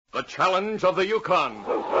The challenge of the Yukon.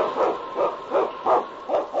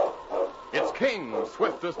 It's King,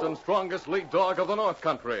 swiftest and strongest lead dog of the North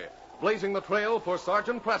Country, blazing the trail for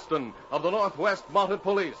Sergeant Preston of the Northwest Mounted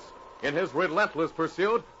Police in his relentless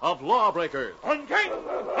pursuit of lawbreakers. On, King!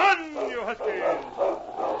 On, you huskies!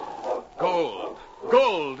 Gold.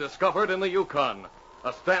 Gold discovered in the Yukon.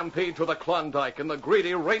 A stampede to the Klondike in the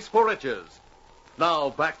greedy race for riches.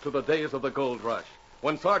 Now back to the days of the gold rush,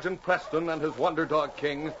 when Sergeant Preston and his wonder dog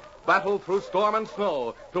King battled through storm and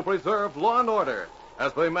snow to preserve law and order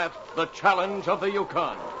as they met the challenge of the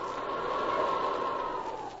Yukon.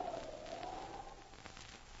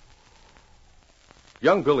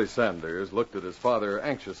 Young Billy Sanders looked at his father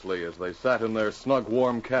anxiously as they sat in their snug,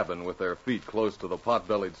 warm cabin with their feet close to the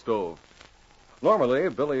pot-bellied stove. Normally,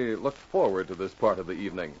 Billy looked forward to this part of the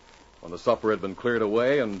evening, when the supper had been cleared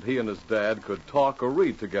away and he and his dad could talk or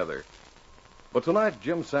read together. But tonight,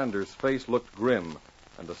 Jim Sanders' face looked grim,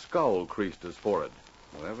 and a scowl creased his forehead.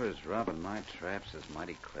 Whoever's robbing my traps is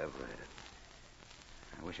mighty clever at it.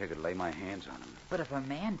 I wish I could lay my hands on him. But if a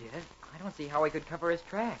man did it, I don't see how he could cover his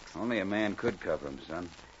tracks. Only a man could cover him, son.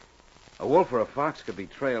 A wolf or a fox could be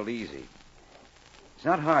trailed easy. It's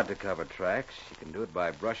not hard to cover tracks. You can do it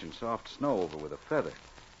by brushing soft snow over with a feather.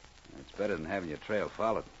 It's better than having your trail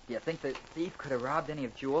followed. Do you think the thief could have robbed any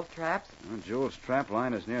of Jewel's traps? Well, Jewel's trap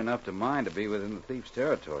line is near enough to mine to be within the thief's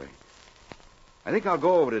territory. I think I'll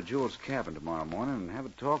go over to Jewel's cabin tomorrow morning and have a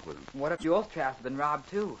talk with him. What if Jewel's traps have been robbed,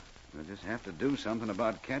 too? We'll just have to do something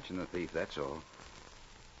about catching the thief, that's all.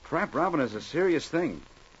 Trap robbing is a serious thing.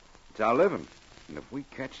 It's our living. And if we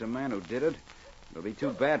catch the man who did it, it'll be too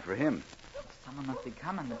bad for him. Someone must be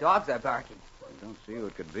coming. The dogs are barking. I don't see who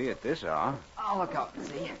it could be at this hour. I'll look out and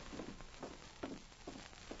see.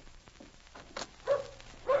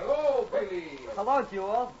 Hello, Billy. Hello,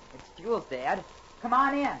 Jewel. It's Jewel's dad. Come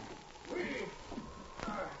on in.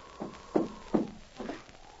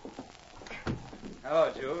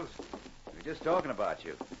 Hello, Jules. We were just talking about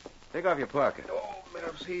you. Take off your parka. Oh,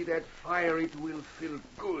 merci, that fire, it will feel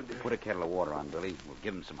good. Put a kettle of water on, Billy. We'll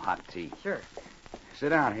give him some hot tea. Sure. Sit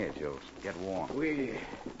down here, Jules. Get warm.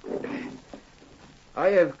 I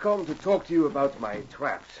have come to talk to you about my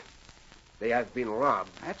traps. They have been robbed.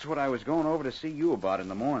 That's what I was going over to see you about in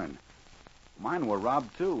the morning. Mine were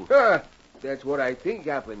robbed, too. That's what I think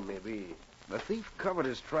happened, maybe. The thief covered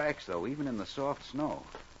his tracks, though, even in the soft snow.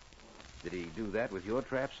 Did he do that with your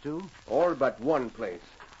traps, too? All but one place.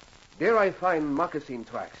 There I find moccasin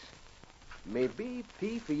tracks. Maybe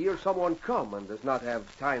thief hear someone come and does not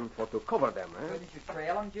have time for to cover them, eh? Didn't you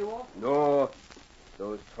trail them, Jewel? No.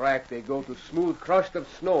 Those tracks, they go to smooth crust of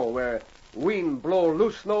snow where wind blow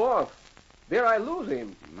loose snow off. There I lose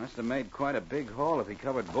him. He must have made quite a big haul if he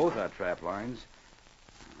covered both our trap lines.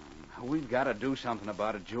 We've got to do something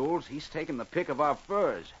about it, Jules. He's taking the pick of our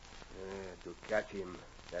furs. To catch him,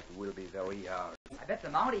 that will be very hard. I bet the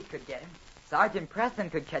Mounties could get him. Sergeant Preston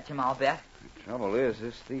could catch him, I'll bet. The trouble is,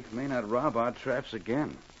 this thief may not rob our traps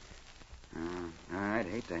again. I'd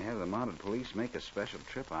hate to have the mounted police make a special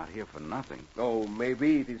trip out here for nothing. Oh,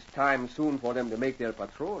 maybe it is time soon for them to make their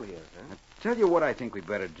patrol here, huh? I'll tell you what I think we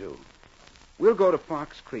better do. We'll go to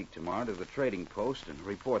Fox Creek tomorrow to the trading post and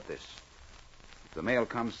report this. If the mail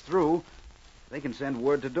comes through, they can send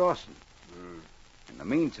word to Dawson. In the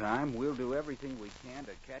meantime, we'll do everything we can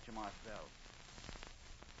to catch him ourselves.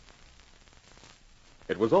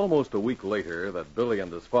 It was almost a week later that Billy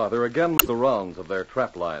and his father again made the rounds of their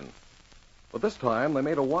trap line. But this time they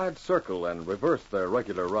made a wide circle and reversed their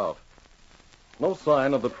regular route. No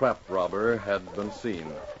sign of the trap robber had been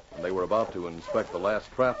seen, and they were about to inspect the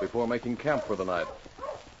last trap before making camp for the night.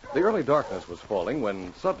 The early darkness was falling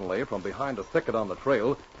when suddenly, from behind a thicket on the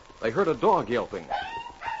trail, they heard a dog yelping.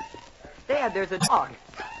 Dad, there's a dog.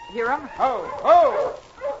 Hear him? Ho! Ho!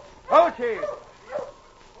 Ho, Chief!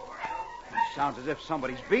 Sounds as if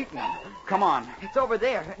somebody's beating him. Come on. It's over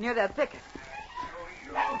there, near that thicket.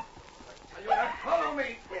 You not follow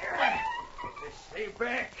me. Stay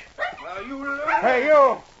back. Now you learn. Hey,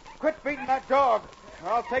 you! Quit beating that dog.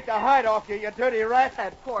 Or I'll take the hide off you, you dirty rat.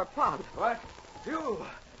 That poor pup. What? You?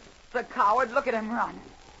 The coward, look at him run.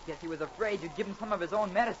 Guess he was afraid you'd give him some of his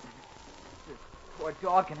own medicine. This poor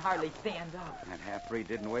dog can hardly stand up. That half-breed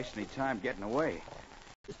didn't waste any time getting away.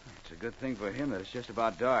 It's a good thing for him that it's just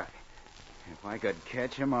about dark. If I could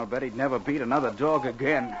catch him, I'll bet he'd never beat another dog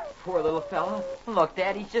again. Poor little fella. Look,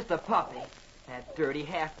 Dad, he's just a puppy. That dirty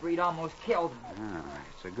half-breed almost killed him.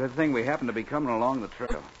 It's a good thing we happen to be coming along the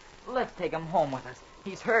trail. Let's take him home with us.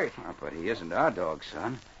 He's hurt. But he isn't our dog,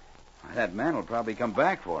 son. That man will probably come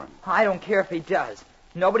back for him. I don't care if he does.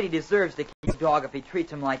 Nobody deserves to keep a dog if he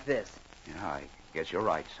treats him like this. Yeah, I guess you're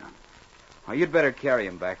right, son. Oh, you'd better carry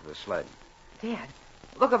him back to the sled. Dad,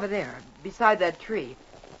 look over there, beside that tree.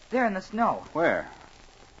 There in the snow. Where?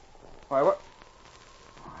 Why, what?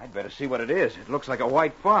 Oh, I'd better see what it is. It looks like a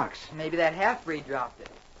white fox. Maybe that half-breed dropped it.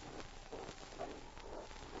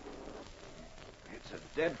 It's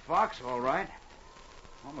a dead fox, all right.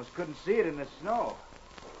 Almost couldn't see it in the snow.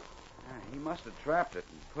 He must have trapped it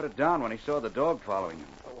and put it down when he saw the dog following him.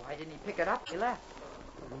 Well, why didn't he pick it up? He left.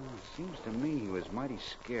 It seems to me he was mighty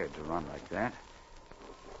scared to run like that.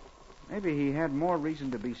 Maybe he had more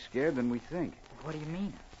reason to be scared than we think. What do you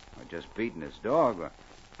mean? Or just beating his dog.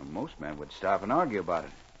 Most men would stop and argue about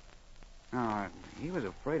it. No, he was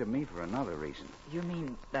afraid of me for another reason. You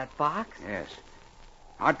mean that fox? Yes.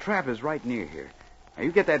 Our trap is right near here. Now,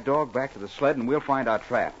 you get that dog back to the sled and we'll find our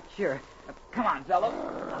trap. Sure. Come on, fellow.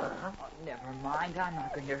 Never mind. I'm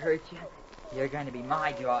not going to hurt you. You're going to be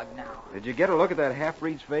my dog now. Did you get a look at that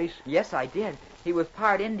half-breed's face? Yes, I did. He was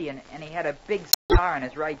part Indian, and he had a big scar on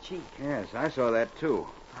his right cheek. Yes, I saw that, too.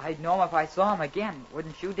 I'd know him if I saw him again.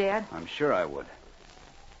 Wouldn't you, Dad? I'm sure I would.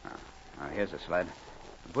 Now, here's the sled.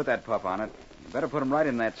 Put that pup on it. You better put him right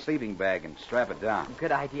in that sleeping bag and strap it down.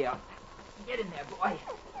 Good idea. Get in there, boy.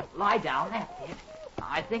 Lie down. That's it.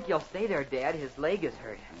 I think you'll stay there, Dad. His leg is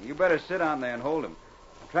hurt. You better sit on there and hold him.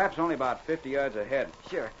 The trap's only about 50 yards ahead.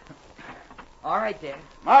 Sure. All right, Dad.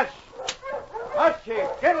 Mush! Mush, Chief!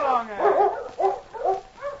 Get along there!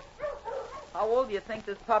 How old do you think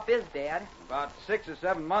this pup is, Dad? About 6 or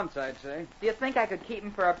 7 months, I'd say. Do you think I could keep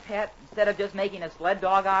him for a pet instead of just making a sled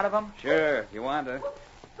dog out of him? Sure, if you want to.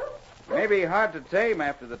 Maybe hard to tame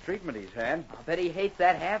after the treatment he's had. I bet he hates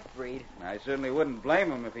that half-breed. I certainly wouldn't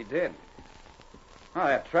blame him if he did. Oh,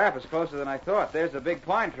 that trap is closer than I thought. There's the big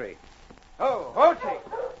pine tree. Ho, Chief!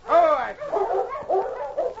 Ho,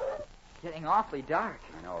 Getting awfully dark.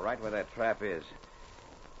 I know right where that trap is.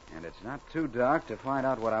 And it's not too dark to find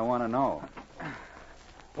out what I want to know.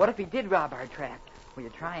 What if he did rob our trap? Will you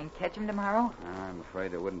try and catch him tomorrow? I'm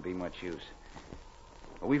afraid there wouldn't be much use.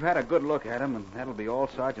 But we've had a good look at him, and that'll be all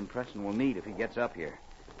Sergeant Preston will need if he gets up here.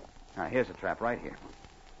 Now, here's the trap right here.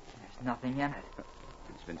 There's nothing in it.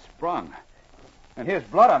 It's been sprung. And here's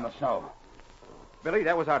blood on the snow. Billy,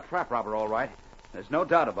 that was our trap robber, all right. There's no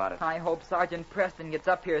doubt about it. I hope Sergeant Preston gets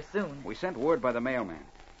up here soon. We sent word by the mailman.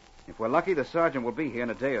 If we're lucky, the sergeant will be here in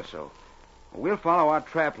a day or so. We'll follow our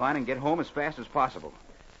trap line and get home as fast as possible.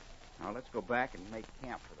 Now, let's go back and make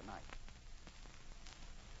camp for the night.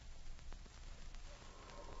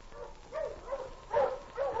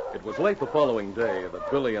 It was late the following day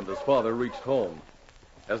that Billy and his father reached home.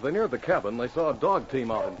 As they neared the cabin, they saw a dog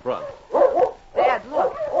team out in front. Dad,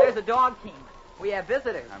 look. There's a dog team. We have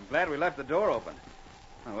visitors. I'm glad we left the door open.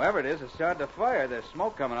 Whoever it is has started to fire. There's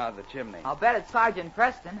smoke coming out of the chimney. I'll bet it's Sergeant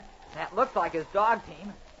Preston. That looks like his dog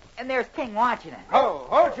team. And there's King watching it.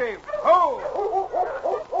 Ho, Chief! Ho!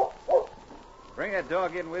 Bring that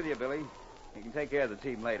dog in with you, Billy. You can take care of the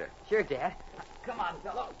team later. Sure, Dad. Come on,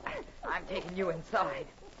 fellow. I'm taking you inside.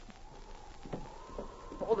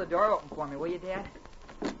 Hold the door open for me, will you, Dad?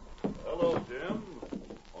 Hello, Jim.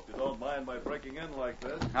 Hope you don't mind my breaking in like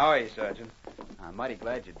this. How are you, Sergeant? I'm mighty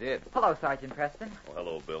glad you did. Hello, Sergeant Preston. Oh,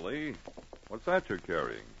 hello, Billy. What's that you're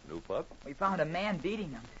carrying? New pup? We found a man beating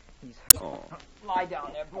him. He's... Oh. Lie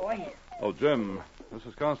down there, boy. Oh, Jim, this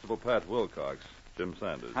is Constable Pat Wilcox, Jim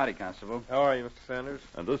Sanders. Howdy, Constable. How are you, Mr. Sanders?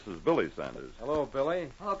 And this is Billy Sanders. Hello, Billy.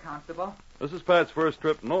 Hello, Constable. This is Pat's first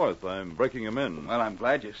trip north. I'm breaking him in. Well, I'm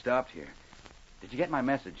glad you stopped here. Did you get my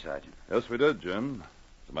message, Sergeant? Yes, we did, Jim.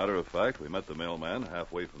 As a matter of fact, we met the mailman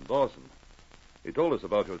halfway from Dawson. He told us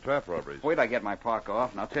about your trap robberies. Wait till I get my park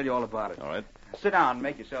off, and I'll tell you all about it. All right. Sit down and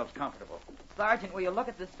make yourselves comfortable. Sergeant, will you look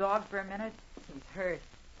at this dog for a minute? He's hurt.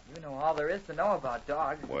 You know all there is to know about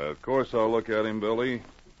dogs. Well, of course I'll look at him, Billy.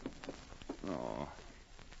 Oh,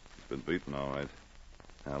 he's been beaten, all right.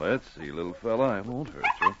 Now, let's see, little fella. I won't hurt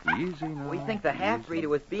you. Easy now. We think the half-breed who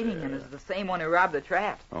was beating him is the same one who robbed the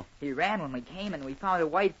trap. Oh? He ran when we came, and we found a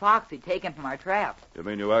white fox he'd taken from our trap. You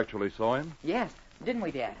mean you actually saw him? Yes, didn't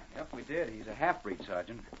we, Dad? Yep, we did. He's a half-breed,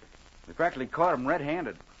 Sergeant. We practically caught him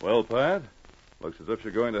red-handed. Well, Pat, looks as if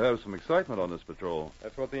you're going to have some excitement on this patrol.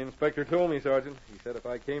 That's what the inspector told me, Sergeant. He said if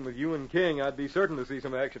I came with you and King, I'd be certain to see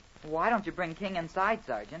some action. Why don't you bring King inside,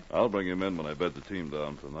 Sergeant? I'll bring him in when I bed the team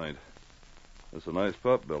down for the night. That's a nice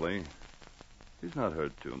pup, Billy. He's not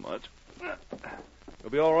hurt too much. He'll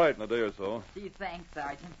be all right in a day or so. Gee, thanks,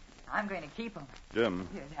 Sergeant. I'm going to keep him. Jim,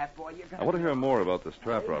 Here, that boy, you're going I want to hear more about this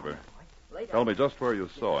trap robber. Tell me just where you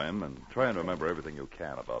saw him and try and remember everything you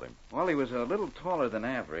can about him. Well, he was a little taller than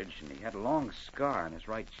average, and he had a long scar on his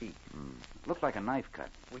right cheek. It looked like a knife cut.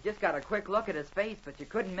 We just got a quick look at his face, but you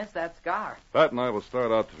couldn't miss that scar. Pat and I will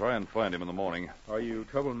start out to try and find him in the morning. Are you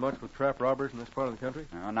troubling much with trap robbers in this part of the country?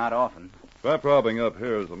 No, not often. Trap robbing up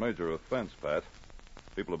here is a major offense, Pat.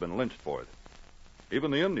 People have been lynched for it.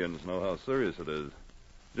 Even the Indians know how serious it is.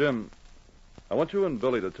 Jim, I want you and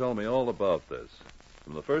Billy to tell me all about this.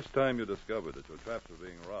 From the first time you discovered that your traps were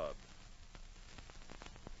being robbed.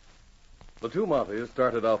 The two Montes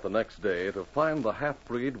started out the next day to find the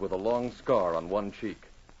half-breed with a long scar on one cheek.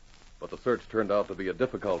 But the search turned out to be a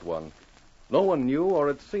difficult one. No one knew or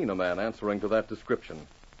had seen a man answering to that description.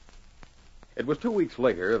 It was 2 weeks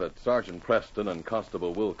later that Sergeant Preston and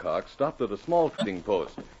Constable Wilcox stopped at a small trading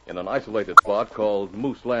post in an isolated spot called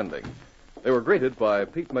Moose Landing. They were greeted by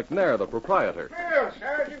Pete McNair, the proprietor. Well,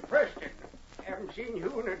 Sergeant Preston, haven't seen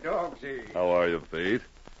you in a dog's age. How are you, Pete?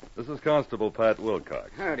 This is Constable Pat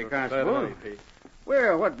Wilcox. Howdy, Constable.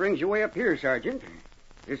 Well, what brings you way up here, Sergeant?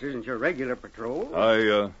 This isn't your regular patrol.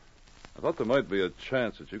 I thought there might be a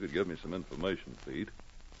chance that you could give me some information, Pete.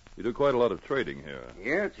 You do quite a lot of trading here.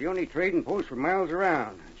 Yeah, it's the only trading post for miles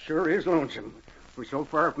around. It sure is lonesome. We're so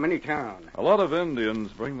far from any town. A lot of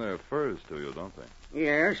Indians bring their furs to you, don't they?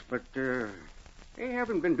 Yes, but they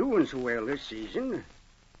haven't been doing so well this season.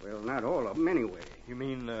 Well, not all of them, anyway. You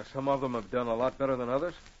mean some of them have done a lot better than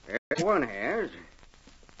others? One has.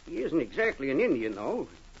 He isn't exactly an Indian, though.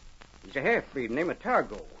 He's a half-breed named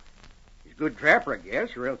Tago. He's a good trapper, I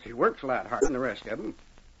guess, or else he works a lot harder than the rest of them.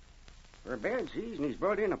 For a bad season, he's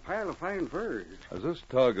brought in a pile of fine furs. Has this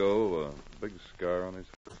Tago a big scar on his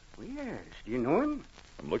face? Well, yes. Do you know him?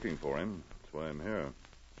 I'm looking for him. That's why I'm here.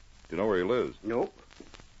 Do you know where he lives? Nope.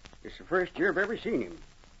 It's the first year I've ever seen him.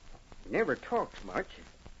 He never talks much.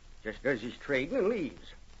 Just does his trading and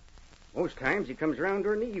leaves. Most times he comes around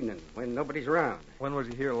during the evening when nobody's around. When was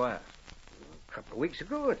he here last? A couple of weeks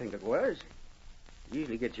ago, I think it was. He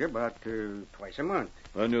usually gets here about twice a month.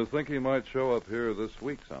 Then you think he might show up here this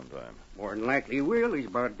week sometime? More than likely he will. He's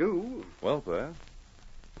about due. Well, Pat,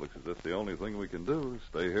 looks as if the only thing we can do is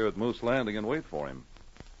stay here at Moose Landing and wait for him.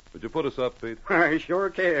 Would you put us up, Pete? I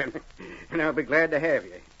sure can. And I'll be glad to have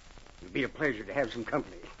you. It'll be a pleasure to have some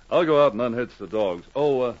company. I'll go out and unhitch the dogs.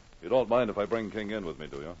 Oh, you don't mind if I bring King in with me,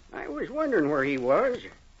 do you? I was wondering where he was.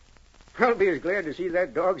 I'll be as glad to see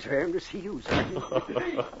that dog as I am to see you,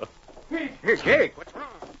 Sergeant. Hey, Jake, what's wrong?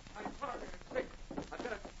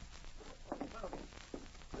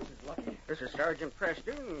 This is Sergeant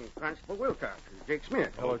Preston, Constable Wilcox, Jake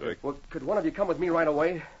Smith. Hello, Jake. Well, could one of you come with me right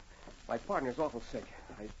away? My partner's awful sick.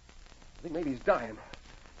 I think maybe he's dying.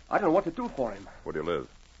 I don't know what to do for him. Where do you live?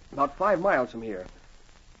 About 5 miles from here.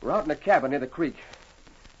 We're out in a cabin near the creek.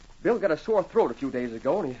 Bill got a sore throat a few days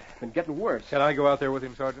ago, and he's been getting worse. Can I go out there with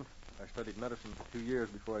him, Sergeant? I studied medicine for 2 years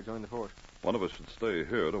before I joined the force. One of us should stay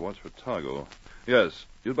here to watch for Tago. Yes,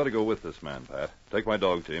 you'd better go with this man, Pat. Take my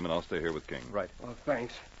dog team, and I'll stay here with King. Right. Oh,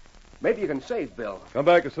 thanks. Maybe you can save Bill. Come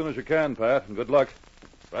back as soon as you can, Pat, and good luck.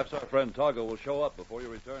 Perhaps our friend Tago will show up before you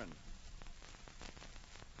return.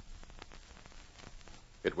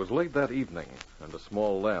 It was late that evening, and a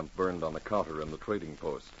small lamp burned on the counter in the trading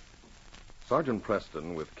post. Sergeant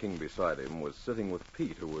Preston, with King beside him, was sitting with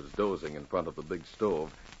Pete, who was dozing in front of the big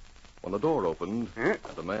stove, when the door opened, and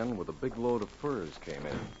a man with a big load of furs came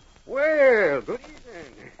in. Well, good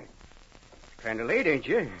evening. Kind of late, ain't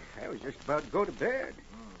you? I was just about to go to bed.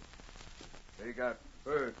 They got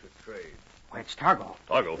furs to trade. Why, it's Tago.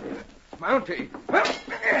 Tago. Mountie.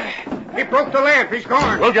 He broke the lamp. He's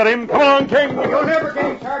gone. We'll get him. Come on, King. You'll never get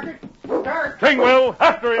him, Sergeant. Start. King will.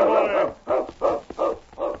 After him, boy.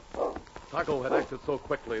 Tago had acted so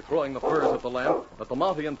quickly, throwing the furs at the lamp, that the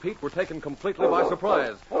Mountie and Pete were taken completely by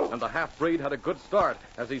surprise, and the half-breed had a good start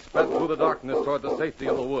as he sped through the darkness toward the safety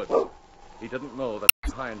of the woods. He didn't know that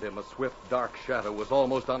behind him a swift, dark shadow was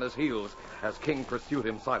almost on his heels as King pursued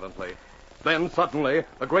him silently. Then, suddenly,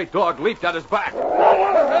 the great dog leaped at his back.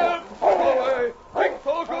 Away! Take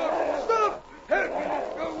Tago! Stop!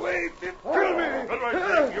 Help! Away! Kill me! Good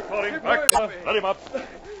right, King. You caught him. Back. Let him up.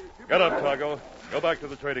 Get up, Tago. Go back to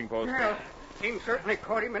the trading post. Well, King certainly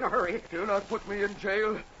caught him in a hurry. Do not put me in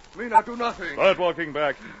jail. Me not do nothing. Start walking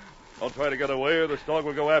back. Don't try to get away or this dog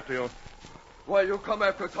will go after you. Why you come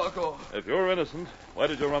after Tago? If you're innocent, why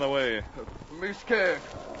did you run away? Me scared.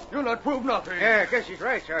 You not prove nothing. Yeah, I guess he's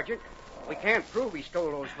right, Sergeant. We can't prove he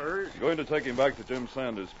stole those furs. I'm going to take him back to Jim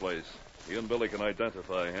Sanders' place. He and Billy can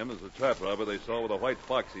identify him as the trap robber they saw with a white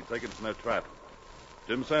fox he'd taken from their trap.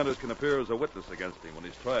 Jim Sanders can appear as a witness against him when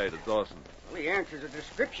he's tried at Dawson. Well, he answers the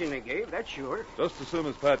description they gave, that's sure. Just as soon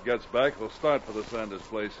as Pat gets back, we'll start for the Sanders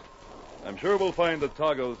place. I'm sure we'll find that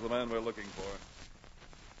Tago's the man we're looking for.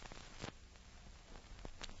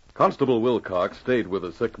 Constable Wilcox stayed with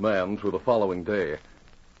the sick man through the following day.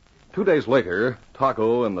 2 days later,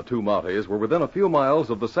 Tago and the two Mounties were within a few miles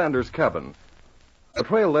of the Sanders cabin. The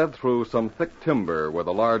trail led through some thick timber where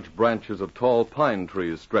the large branches of tall pine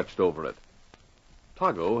trees stretched over it.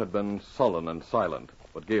 Tago had been sullen and silent,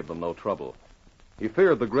 but gave them no trouble. He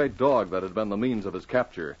feared the great dog that had been the means of his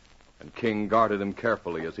capture, and King guarded him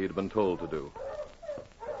carefully as he had been told to do.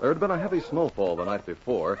 There had been a heavy snowfall the night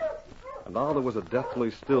before, and now there was a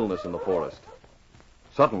deathly stillness in the forest.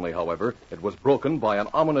 Suddenly, however, it was broken by an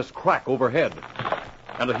ominous crack overhead,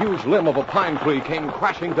 and a huge limb of a pine tree came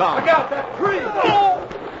crashing down. Look out, that tree!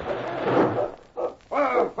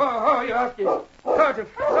 Whoa, you Huskies.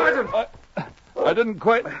 Sergeant! I didn't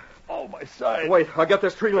quite... Oh, my side. Wait, I'll get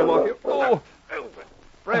this tree limb off you. Oh.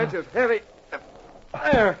 Branches, heavy.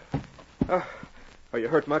 There. Oh, you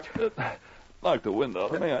hurt much? Knocked the wind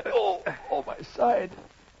out of me. Oh, my side.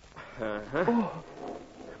 Uh-huh. I'm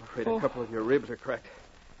afraid a couple of your ribs are cracked.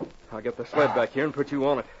 I'll get the sled back here and put you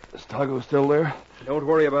on it. Is Tago still there? Don't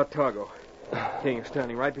worry about Tago. King is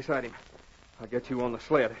standing right beside him. I'll get you on the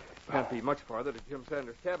sled. Can't be much farther to Jim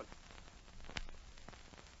Sanders' cabin.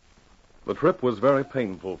 The trip was very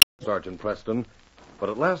painful for Sergeant Preston, but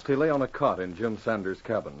at last he lay on a cot in Jim Sanders'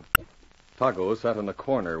 cabin. Tago sat in a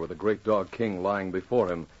corner with the great dog King lying before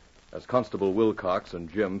him as Constable Wilcox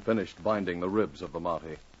and Jim finished binding the ribs of the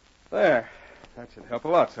Mountie. There. That should help a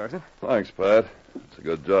lot, Sergeant. Thanks, Pat. It's a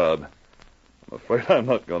good job. I'm afraid I'm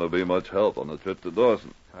not going to be much help on the trip to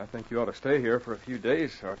Dawson. I think you ought to stay here for a few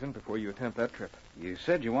days, Sergeant, before you attempt that trip. You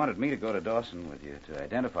said you wanted me to go to Dawson with you to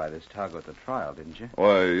identify this Tago at the trial, didn't you?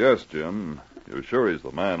 Why, yes, Jim. You're sure he's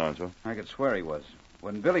the man, aren't you? I could swear he was.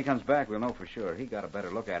 When Billy comes back, we'll know for sure. He got a better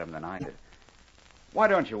look at him than I did. Why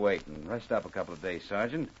don't you wait and rest up a couple of days,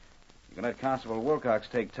 Sergeant? You can let Constable Wilcox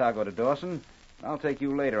take Tago to Dawson, and I'll take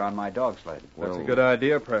you later on my dog sled. That's a good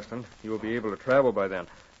idea, Preston. You will be able to travel by then.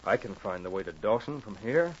 I can find the way to Dawson from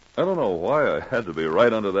here. I don't know why I had to be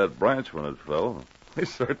right under that branch when it fell. He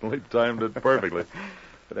certainly timed it perfectly.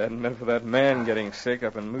 If it hadn't been for that man getting sick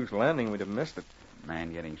up in Moose Landing, we'd have missed it.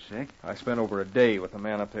 Man getting sick? I spent over a day with a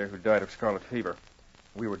man up there who died of scarlet fever.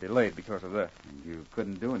 We were delayed because of that. And you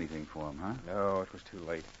couldn't do anything for him, huh? No, it was too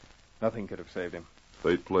late. Nothing could have saved him.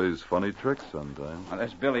 Fate plays funny tricks sometimes. Well,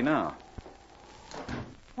 that's Billy now.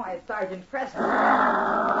 Why, it's Sergeant Preston.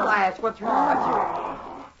 Flash, what's wrong with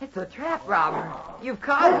you? It's a trap robber. You've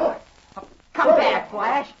caught him. Oh, come back,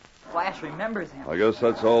 Flash. Flash remembers him. I guess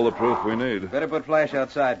that's all the proof we need. Better put Flash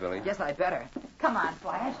outside, Billy. Yes, I better. Come on,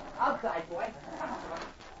 Flash. Outside, boy.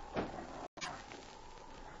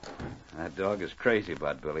 That dog is crazy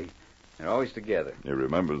about Billy. They're always together. He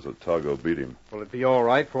remembers that Tago beat him. Will it be all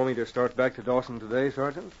right for me to start back to Dawson today,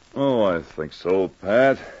 Sergeant? Oh, I think so,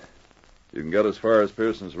 Pat. You can get as far as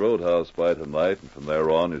Pearson's Roadhouse by tonight, and from there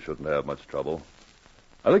on you shouldn't have much trouble.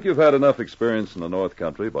 I think you've had enough experience in the North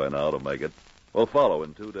Country by now to make it. We'll follow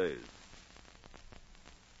in 2 days.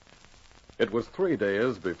 It was 3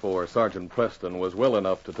 days before Sergeant Preston was well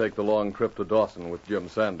enough to take the long trip to Dawson with Jim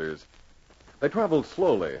Sanders. They traveled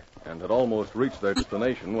slowly and had almost reached their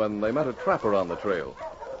destination when they met a trapper on the trail.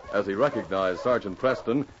 As he recognized Sergeant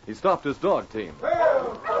Preston, he stopped his dog team.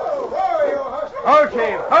 Ho,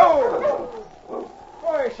 Chief, ho!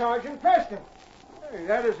 Why, Sergeant Preston. Hey,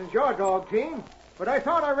 that isn't your dog team. But I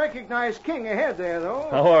thought I recognized King ahead there, though.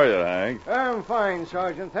 How are you, Hank? I'm fine,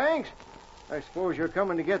 Sergeant, thanks. I suppose you're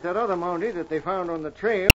coming to get that other Mountie that they found on the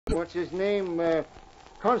trail. What's his name?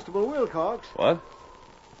 Constable Wilcox. What?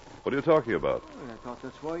 What are you talking about? Well, I thought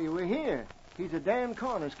that's why you were here. He's at Dan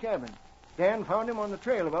Corner's cabin. Dan found him on the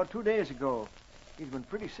trail about 2 days ago. He's been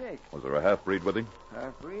pretty sick. Was there a half-breed with him?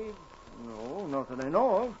 Half-breed? No, not that I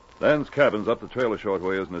know of. Dan's cabin's up the trail a short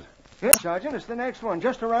way, isn't it? Yes, Sergeant, it's the next one,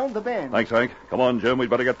 just around the bend. Thanks, Hank. Come on, Jim. We'd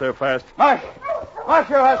better get there fast. Mush! Mush,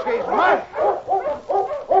 you Huskies! Mush!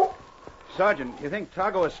 Sergeant, you think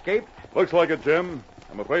Tago escaped? Looks like it, Jim.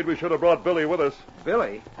 I'm afraid we should have brought Billy with us.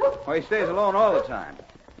 Billy? Why, he stays alone all the time.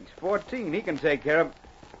 He's 14. He can take care of...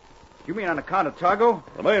 You mean on account of Tago?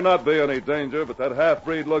 There may not be any danger, but that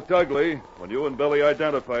half-breed looked ugly when you and Billy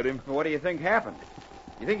identified him. Well, what do you think happened?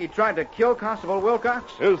 You think he tried to kill Constable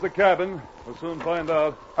Wilcox? Here's the cabin. We'll soon find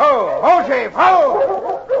out. Ho! Ho, Chief!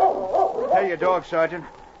 Ho! Tell your dog, Sergeant.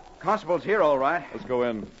 Constable's here, all right. Let's go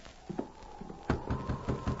in.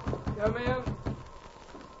 Come in.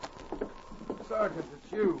 Sergeant,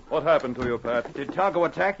 it's you. What happened to you, Pat? Did Tago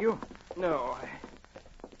attack you? No,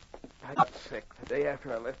 I got sick the day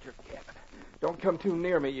after I left your cabin. Don't come too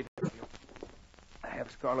near me, you. I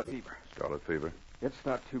have scarlet fever. Scarlet fever. It's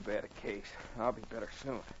not too bad a case. I'll be better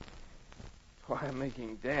soon. why I'm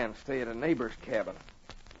making Dan stay at a neighbor's cabin.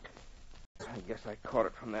 I guess I caught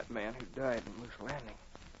it from that man who died in Moose Landing.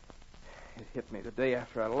 It hit me the day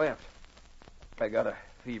after I left. I got a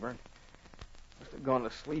fever and must have gone to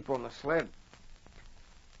sleep on the sled.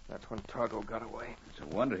 That's when Tago got away. It's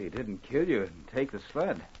a wonder he didn't kill you and take the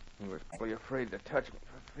sled. He was probably afraid to touch me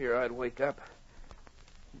for fear I'd wake up.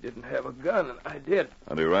 He didn't have a gun, and I did.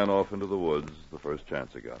 And he ran off into the woods the first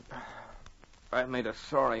chance he got. I made a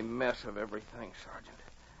sorry mess of everything, Sergeant.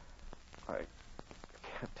 I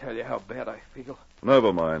can't tell you how bad I feel.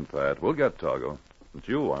 Never mind, Pat. We'll get Tago. It's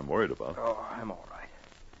you I'm worried about. Oh, I'm all right.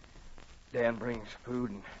 Dan brings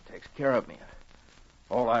food and takes care of me.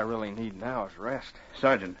 All I really need now is rest.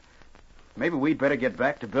 Sergeant, maybe we'd better get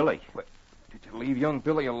back to Billy. What, did you leave young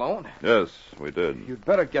Billy alone? Yes, we did. You'd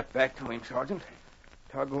better get back to him, Sergeant.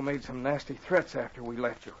 Tago made some nasty threats after we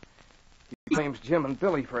left you. He blames Jim and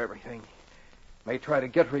Billy for everything. May try to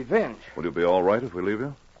get revenge. Will you be all right if we leave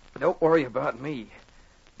you? Don't worry about me.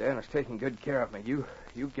 Dan is taking good care of me.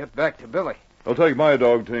 You get back to Billy. I'll take my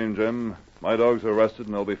dog team, Jim. My dogs are rested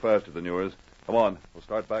and they'll be faster than yours. Come on, we'll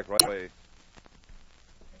start back right away.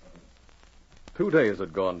 2 days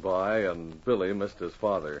had gone by, and Billy missed his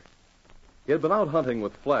father. He had been out hunting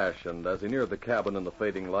with Flash, and as he neared the cabin in the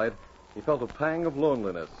fading light, he felt a pang of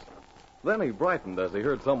loneliness. Then he brightened as he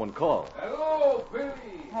heard someone call. Hello, Billy.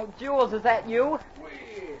 Oh, Jules, is that you?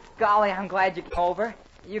 Golly, I'm glad you came over.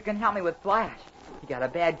 You can help me with Flash. He got a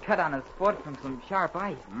bad cut on his foot from some sharp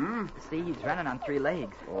ice. See, he's running on 3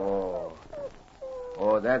 legs. Oh,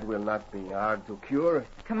 that will not be hard to cure.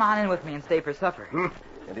 Come on in with me and stay for supper.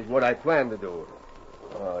 That is what I plan to do.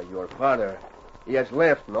 Your father, he has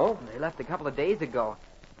left, no? They left a couple of days ago.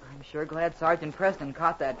 I'm sure glad Sergeant Preston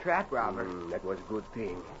caught that trap robber. That was a good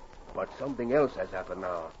thing. But something else has happened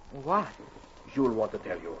now. What? Jules want to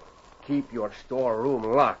tell you. Keep your storeroom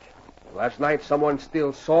locked. Last night, someone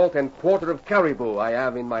stole salt and quarter of caribou I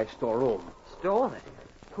have in my storeroom. Stole it?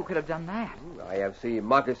 Who could have done that? I have seen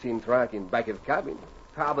moccasin track in back of cabin.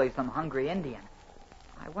 Probably some hungry Indian.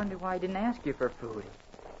 I wonder why he didn't ask you for food.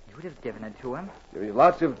 You would have given it to him. There is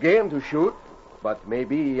lots of game to shoot, but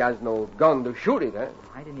maybe he has no gun to shoot it, eh?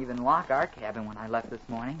 I didn't even lock our cabin when I left this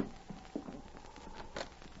morning.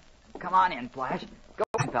 Come on in, Flash. Go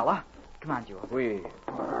on, fella. Come on, Jules.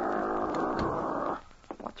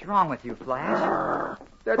 What's wrong with you, Flash?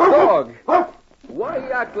 That dog. Why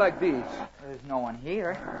he act like this? There's no one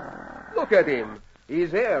here. Look at him.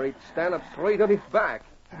 His hair, it stand up straight on his back.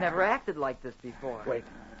 He's never acted like this before. Wait.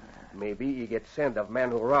 Maybe he gets scent of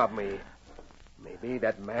man who robbed me. Maybe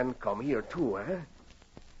that man come here too, eh?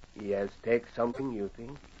 He has take something, you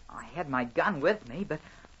think? I had my gun with me, but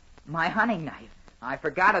my hunting knife. I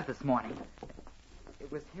forgot it this morning.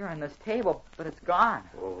 It was here on this table, but it's gone.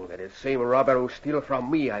 Oh, that is same robber who steal from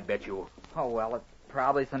me, I bet you. Oh, well, it's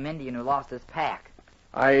probably some Indian who lost his pack.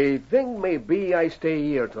 I think maybe I stay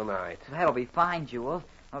here tonight. That'll be fine, Jules.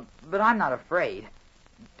 But I'm not afraid.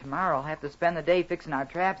 Tomorrow I'll have to spend the day fixing our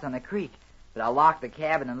traps on the creek. But I'll lock the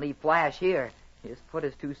cabin and leave Flash here. His foot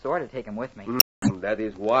is too sore to take him with me. That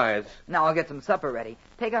is wise. Now I'll get some supper ready.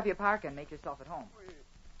 Take off your parka and make yourself at home.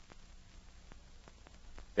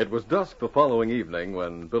 It was dusk the following evening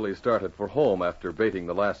when Billy started for home after baiting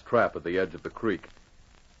the last trap at the edge of the creek.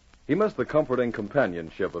 He missed the comforting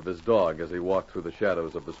companionship of his dog as he walked through the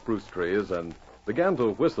shadows of the spruce trees and began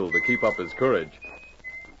to whistle to keep up his courage.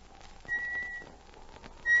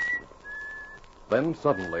 Then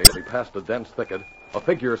suddenly, as he passed a dense thicket, a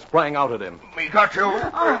figure sprang out at him. Me got you.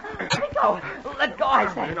 Let go. Let go,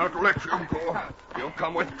 I say. Me not let you go. You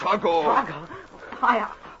come with Tago. Tago?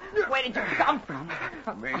 Where did you come from?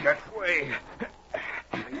 Me that way.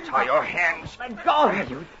 Me tie your hands. Let go,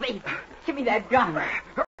 you thief. Give me that gun.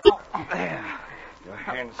 There. Your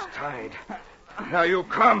hands tied. Now you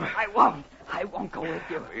come. I won't. I won't go with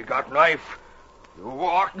you. We got knife. You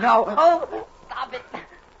walk. No. Oh, stop it.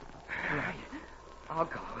 Right. I'll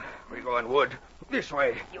go. We going wood. This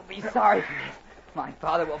way. You'll be sorry for this. My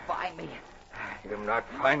father will find me. Him not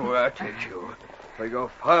find where I take you. We go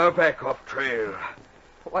far back off trail.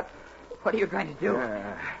 What are you going to do?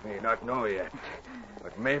 Me not know yet.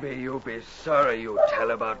 But maybe you'll be sorry you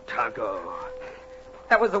tell about Tago.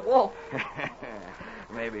 That was a wolf.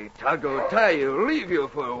 Maybe Tago tie you, leave you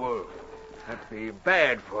for a wolf. That'd be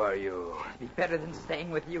bad for you. It'd be better than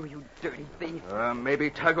staying with you, you dirty thief. Maybe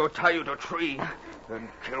Tago tie you to a tree and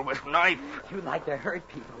kill with knife. You like to hurt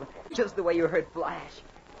people, just the way you hurt Flash.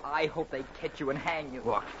 I hope they catch you and hang you.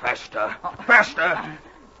 Walk faster. Faster!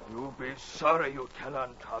 You'll be sorry you tell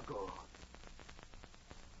on Tago.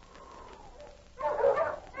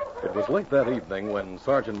 It It was late that evening when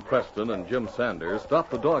Sergeant Preston and Jim Sanders stopped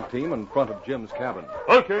the dog team in front of Jim's cabin.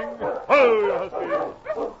 Hulking! Ho, Husky!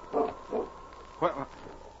 Well,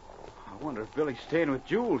 I wonder if Billy's staying with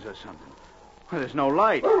Jules or something. Well, there's no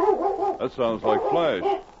light. That sounds like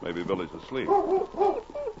Flash. Maybe Billy's asleep.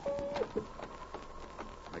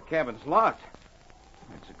 The cabin's locked.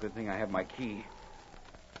 It's a good thing I have my key.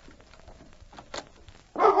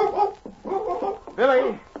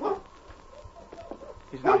 Billy!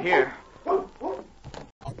 He's not here.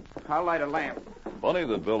 I'll light a lamp. Funny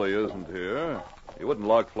that Billy isn't here. He wouldn't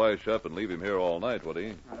lock Flash up and leave him here all night, would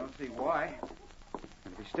he? I don't see why.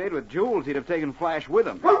 If he stayed with Jules, he'd have taken Flash with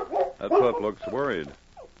him. That pup looks worried.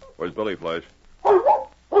 Where's Billy, Flash?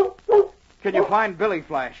 Can you find Billy,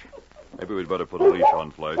 Flash? Maybe we'd better put a leash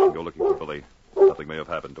on Flash and go looking for Billy. Something may have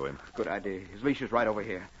happened to him. Good idea. His leash is right over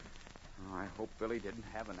here. Oh, I hope Billy didn't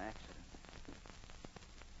have an accident.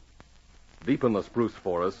 Deep in the spruce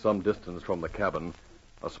forest, some distance from the cabin,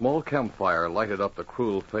 a small campfire lighted up the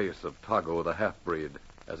cruel face of Tago the half-breed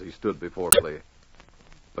as he stood before Billy.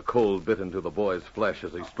 The cold bit into the boy's flesh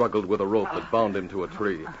as he struggled with a rope that bound him to a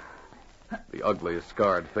tree. The ugly,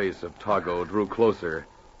 scarred face of Tago drew closer,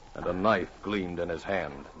 and a knife gleamed in his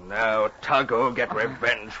hand. Now, Tago, get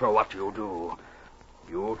revenge for what you do.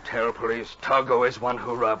 You tell police Tago is one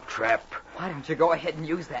who robbed Trap. Why don't you go ahead and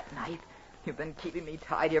use that knife? You've been keeping me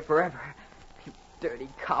tied here forever. You dirty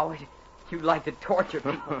coward. You like to torture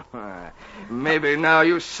people. Maybe now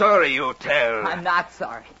you're sorry you tell. I'm not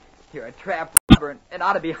sorry. You're a trap robber and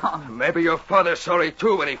ought to be hung. Maybe your father's sorry,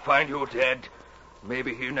 too, when he find you dead.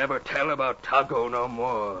 Maybe he'll never tell about Tago no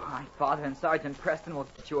more. My father and Sergeant Preston will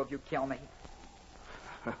get you if you kill me.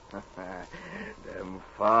 Them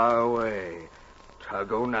far away.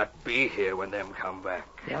 Tago not be here when them come back.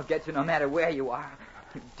 They'll get you no matter where you are,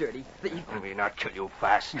 you dirty thief. Me not kill you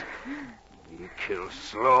fast. Me kill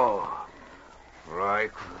slow.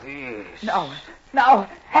 Like this. No.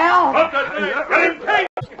 Help! Stop! Billy,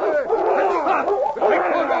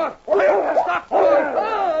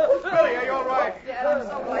 are you all right? Dad, I'm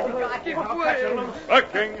so glad you got here.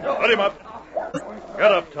 Bucking! Let him up!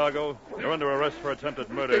 Get up, Tago. You're under arrest for attempted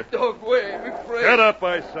murder. Dog way, I'm afraid. Get up,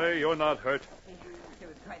 I say. You're not hurt. He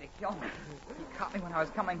was trying to kill me. He caught me when I was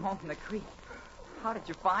coming home from the creek. How did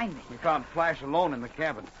you find me? We found Flash alone in the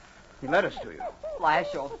cabin. He led us to you.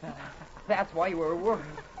 Flash, old fella. That's why you were worried.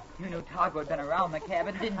 You knew Tago had been around the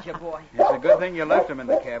cabin, didn't you, boy? It's a good thing you left him in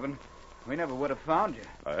the cabin. We never would have found you.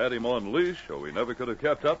 I had him on leash, or we never could have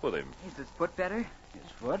kept up with him. Is his foot better?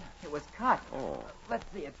 His foot? It was cut. Oh. Let's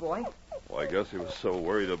see it, boy. Well, I guess he was so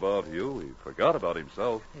worried about you, he forgot about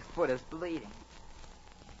himself. His foot is bleeding.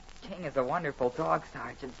 King is a wonderful dog,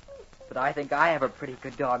 Sergeant. But I think I have a pretty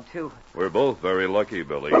good dog, too. We're both very lucky,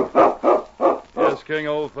 Billy. Yes, King,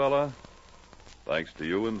 old fella. Thanks to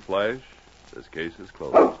you and Flash, this case is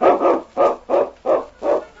closed.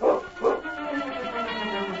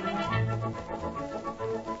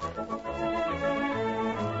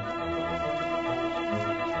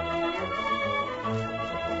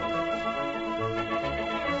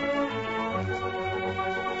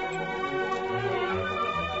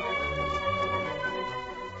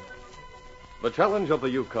 The Challenge of the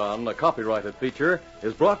Yukon, a copyrighted feature,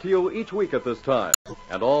 is brought to you each week at this time,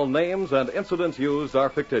 and all names and incidents used are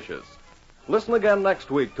fictitious. Listen again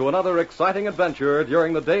next week to another exciting adventure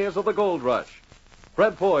during the days of the gold rush.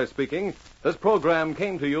 Fred Foy speaking. This program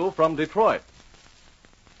came to you from Detroit.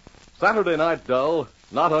 Saturday night dull,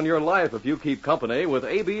 not on your life if you keep company with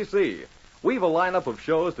ABC. We've a lineup of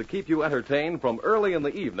shows to keep you entertained from early in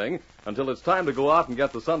the evening until it's time to go out and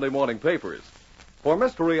get the Sunday morning papers. For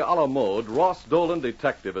Mystery a la Mode, Ross Dolan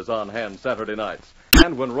Detective is on hand Saturday nights.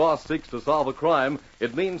 And when Ross seeks to solve a crime,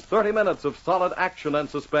 it means 30 minutes of solid action and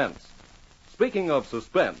suspense. Speaking of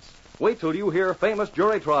suspense, wait till you hear Famous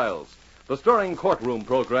Jury Trials, the stirring courtroom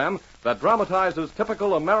program that dramatizes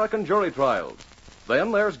typical American jury trials.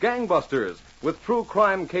 Then there's Gangbusters, with true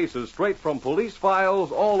crime cases straight from police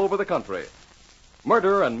files all over the country.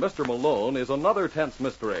 Murder and Mr. Malone is another tense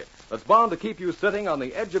mystery that's bound to keep you sitting on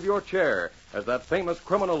the edge of your chair as that famous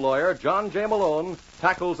criminal lawyer, John J. Malone,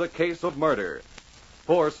 tackles a case of murder.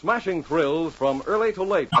 For smashing thrills from early to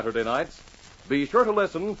late Saturday nights, be sure to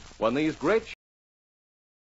listen when these great